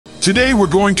Today we're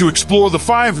going to explore the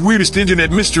 5 weirdest internet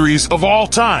mysteries of all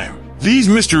time. These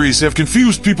mysteries have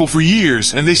confused people for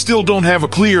years and they still don't have a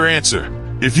clear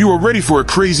answer. If you are ready for a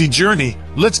crazy journey,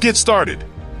 let's get started.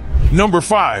 Number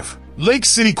 5. Lake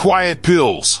City Quiet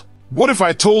Pills. What if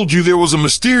I told you there was a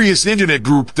mysterious internet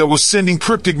group that was sending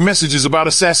cryptic messages about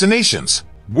assassinations?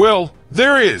 Well,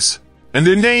 there is. And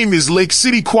their name is Lake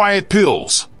City Quiet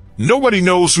Pills. Nobody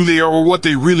knows who they are or what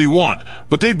they really want,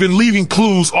 but they've been leaving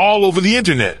clues all over the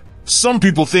internet. Some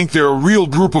people think they're a real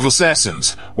group of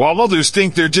assassins, while others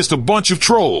think they're just a bunch of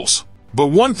trolls. But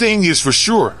one thing is for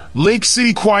sure, Lake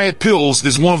City Quiet Pills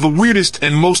is one of the weirdest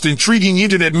and most intriguing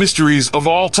internet mysteries of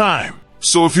all time.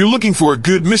 So if you're looking for a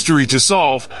good mystery to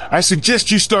solve, I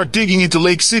suggest you start digging into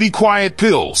Lake City Quiet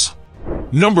Pills.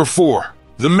 Number 4.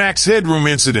 The Max Headroom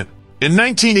Incident. In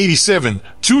 1987,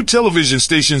 2 television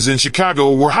stations in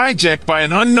Chicago were hijacked by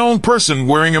an unknown person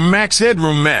wearing a Max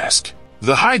Headroom mask.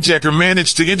 The hijacker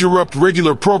managed to interrupt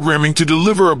regular programming to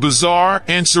deliver a bizarre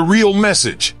and surreal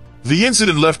message. The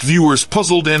incident left viewers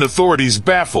puzzled and authorities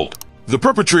baffled. The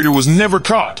perpetrator was never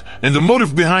caught, and the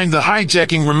motive behind the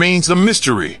hijacking remains a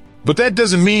mystery. But that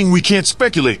doesn't mean we can't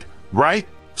speculate, right?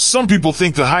 Some people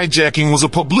think the hijacking was a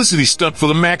publicity stunt for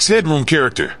the Max Headroom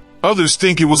character. Others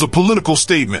think it was a political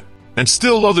statement. And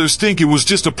still others think it was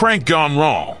just a prank gone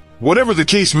wrong. Whatever the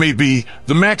case may be,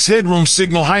 the Max Headroom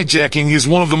signal hijacking is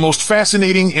one of the most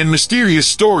fascinating and mysterious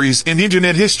stories in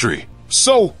internet history.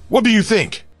 So, what do you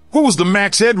think? Who was the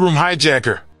Max Headroom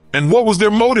hijacker? And what was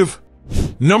their motive?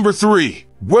 Number 3.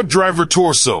 Webdriver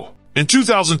Torso. In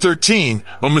 2013,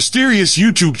 a mysterious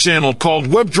YouTube channel called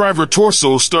Webdriver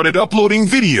Torso started uploading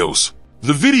videos.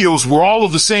 The videos were all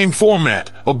of the same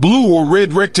format, a blue or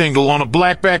red rectangle on a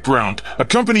black background,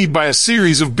 accompanied by a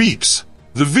series of beeps.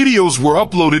 The videos were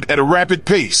uploaded at a rapid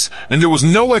pace, and there was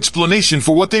no explanation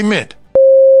for what they meant.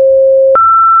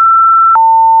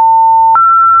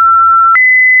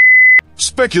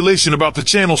 Speculation about the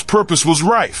channel's purpose was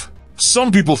rife.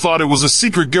 Some people thought it was a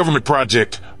secret government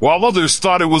project, while others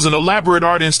thought it was an elaborate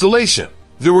art installation.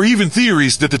 There were even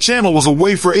theories that the channel was a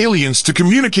way for aliens to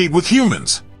communicate with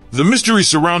humans. The mystery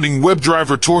surrounding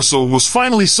Webdriver Torso was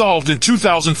finally solved in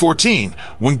 2014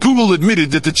 when Google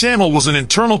admitted that the channel was an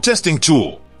internal testing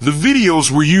tool. The videos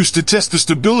were used to test the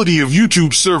stability of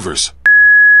YouTube servers.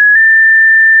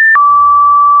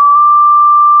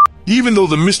 Even though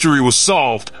the mystery was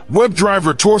solved,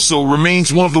 Webdriver Torso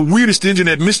remains one of the weirdest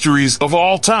internet mysteries of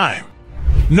all time.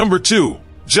 Number 2.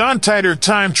 John Titor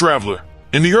Time Traveler.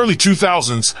 In the early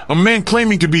 2000s, a man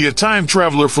claiming to be a time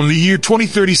traveler from the year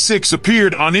 2036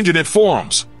 appeared on internet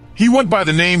forums. He went by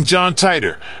the name John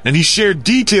Titor, and he shared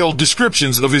detailed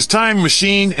descriptions of his time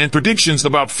machine and predictions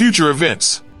about future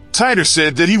events. Titor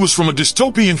said that he was from a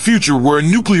dystopian future where a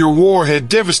nuclear war had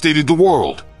devastated the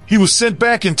world. He was sent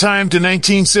back in time to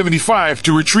 1975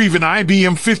 to retrieve an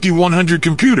IBM 5100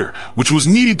 computer, which was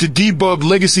needed to debug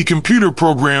legacy computer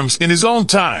programs in his own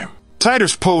time.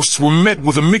 Titor's posts were met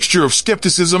with a mixture of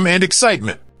skepticism and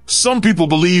excitement. Some people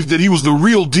believed that he was the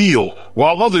real deal,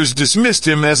 while others dismissed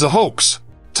him as a hoax.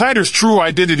 Titor's true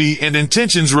identity and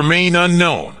intentions remain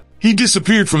unknown. He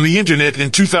disappeared from the internet in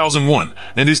 2001,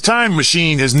 and his time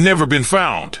machine has never been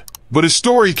found. But his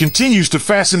story continues to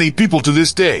fascinate people to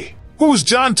this day. Who was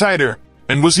John Titor,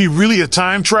 and was he really a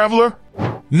time traveler?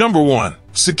 Number 1.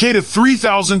 Cicada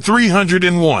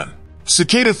 3301.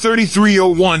 Cicada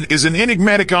 3301 is an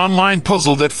enigmatic online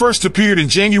puzzle that first appeared in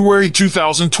January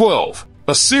 2012.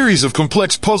 A series of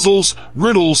complex puzzles,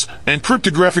 riddles, and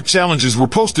cryptographic challenges were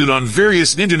posted on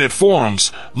various internet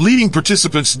forums, leading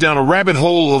participants down a rabbit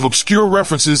hole of obscure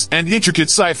references and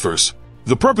intricate ciphers.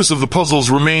 The purpose of the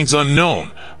puzzles remains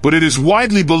unknown, but it is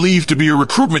widely believed to be a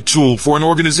recruitment tool for an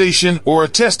organization or a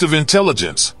test of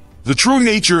intelligence. The true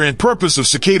nature and purpose of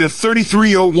Cicada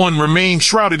 3301 remain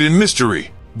shrouded in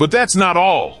mystery. But that's not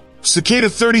all. Cicada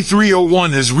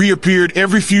 3301 has reappeared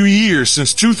every few years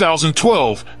since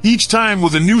 2012, each time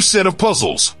with a new set of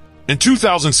puzzles. In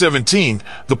 2017,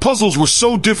 the puzzles were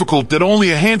so difficult that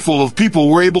only a handful of people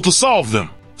were able to solve them.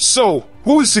 So,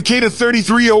 who is Cicada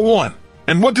 3301?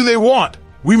 And what do they want?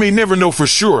 We may never know for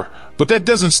sure, but that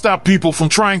doesn't stop people from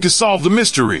trying to solve the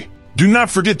mystery. Do not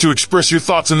forget to express your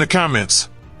thoughts in the comments.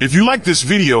 If you like this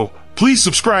video, please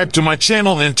subscribe to my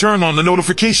channel and turn on the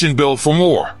notification bell for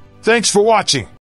more. Thanks for watching.